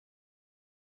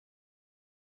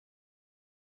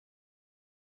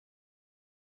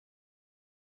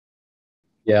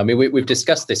Yeah, I mean, we've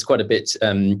discussed this quite a bit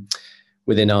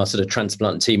within our sort of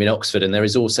transplant team in Oxford, and there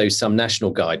is also some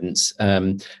national guidance.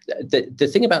 The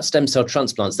thing about stem cell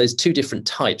transplants, there's two different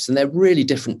types, and they're really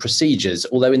different procedures,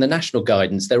 although in the national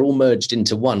guidance, they're all merged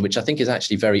into one, which I think is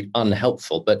actually very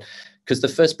unhelpful. But because the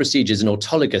first procedure is an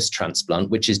autologous transplant,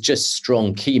 which is just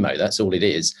strong chemo, that's all it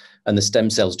is, and the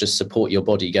stem cells just support your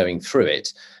body going through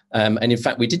it. And in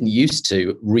fact, we didn't used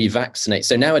to revaccinate.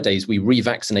 So nowadays we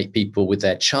revaccinate people with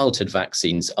their childhood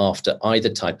vaccines after either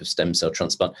type of stem cell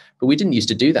transplant, but we didn't used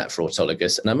to do that for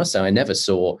autologous. And I must say, I never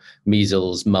saw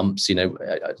measles, mumps,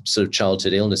 sort of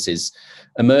childhood illnesses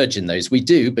emerge in those. We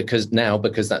do because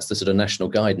that's the sort of national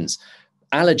guidance.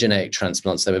 Allogeneic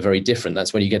transplants, they were very different.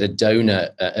 That's when you get a donor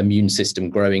immune system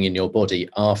growing in your body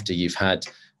after you've had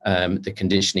the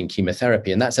conditioning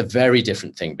chemotherapy. And that's a very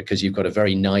different thing because you've got a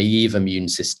very naive immune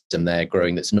system there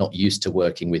growing that's not used to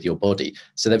working with your body.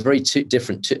 So they're very two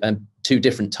different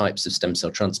types of stem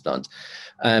cell transplant.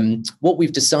 What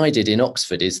we've decided in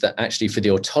Oxford is that actually for the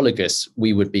autologous,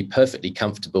 we would be perfectly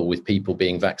comfortable with people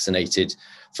being vaccinated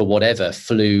for whatever,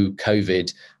 flu,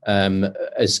 COVID,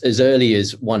 as early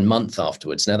as 1 month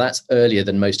afterwards. Now, that's earlier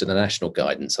than most of the national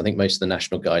guidance. I think most of the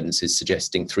national guidance is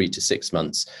suggesting 3 to 6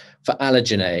 months. For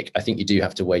allogeneic, I think you do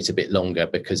have to wait a bit longer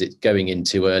because it's going in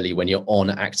too early when you're on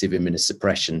active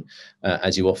immunosuppression,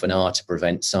 as you often are, to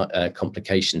prevent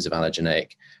complications of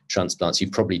allogeneic transplants. You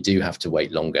probably do have to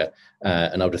wait longer.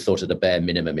 And I would have thought at a bare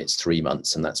minimum, it's 3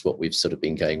 months. And that's what we've sort of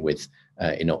been going with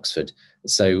in Oxford.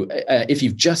 So if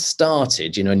you've just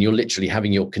started, and you're literally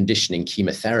having your conditioning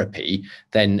chemotherapy,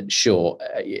 then sure,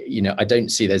 I don't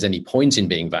see there's any point in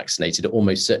being vaccinated. It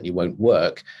almost certainly won't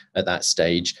work at that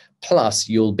stage. Plus,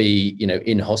 you'll be,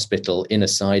 in hospital, in a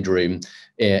side room,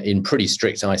 in pretty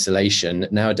strict isolation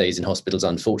nowadays in hospitals,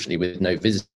 unfortunately, with no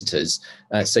visitors.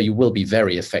 So you will be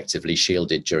very effectively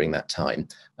shielded during that time.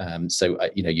 I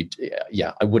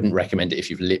wouldn't recommend it if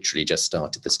you've literally just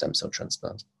started the stem cell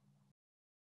transplant.